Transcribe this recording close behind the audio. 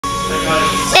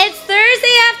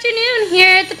afternoon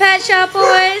here at the Pet Shop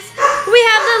Boys. We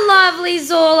have the lovely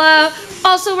Zola,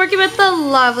 also working with the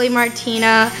lovely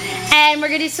Martina, and we're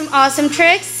gonna do some awesome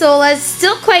tricks. Zola's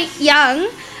still quite young.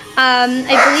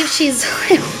 I believe she's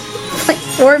like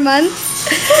 4 months.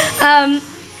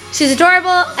 She's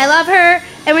adorable. I love her,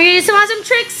 and we're gonna do some awesome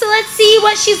tricks. So let's see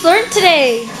what she's learned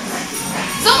today.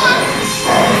 Zola,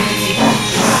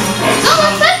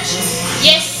 touch.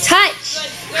 Yes. Touch.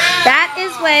 That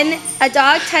is when a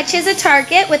dog touches a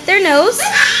target with their nose.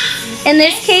 In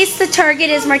this case, the target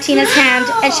is Martina's hand,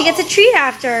 and she gets a treat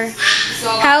after.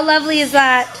 How lovely is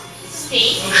that?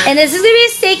 And this is going to be a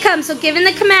stay come, so given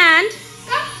the command.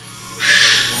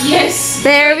 Yes.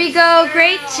 There we go.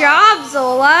 Great job,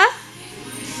 Zola.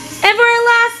 And for our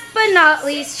last but not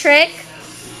least trick,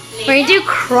 we're going to do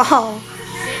crawl.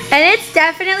 And it's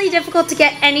definitely difficult to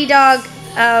get any dog,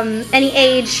 any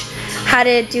age, how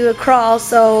to do a crawl,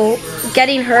 so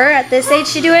getting her at this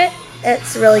age to do it,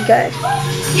 it's really good.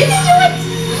 You can do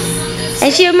it!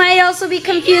 And she might also be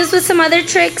confused with some other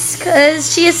tricks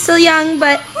because she is still young,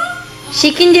 but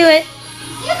she can do it.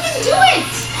 You can do it!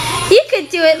 You could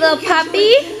do it, little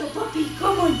puppy. Little puppy,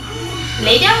 come on.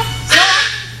 Lay down. Zola.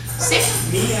 Sit.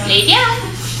 Lay down.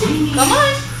 Come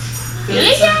on.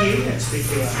 Lay down.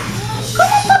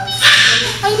 Come on, puppy.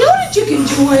 I know that you can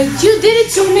do it. You did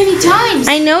it so many times.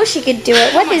 I know she could do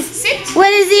it. What is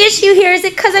the issue here? Is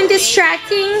it because I'm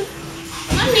distracting?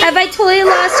 Have I totally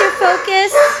lost your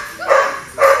focus?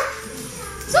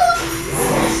 Zola.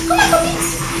 Come on,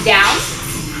 puppy. Down.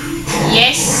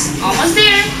 Yes. Almost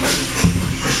there.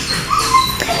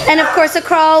 And of course, a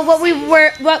crawl. What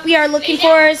we are looking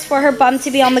for is for her bum to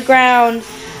be on the ground,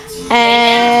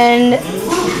 and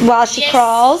while she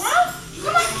crawls.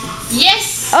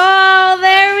 Yes. Oh,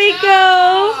 there we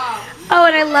go. Oh,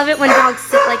 and I love it when dogs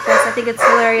sit like this. I think it's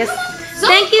hilarious.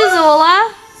 Thank you,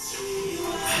 Zola.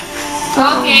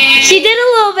 Okay. She did a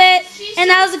little bit, and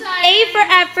that was A for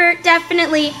effort,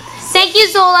 definitely. Thank you,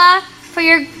 Zola, for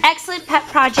your excellent pet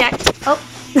project. Oh.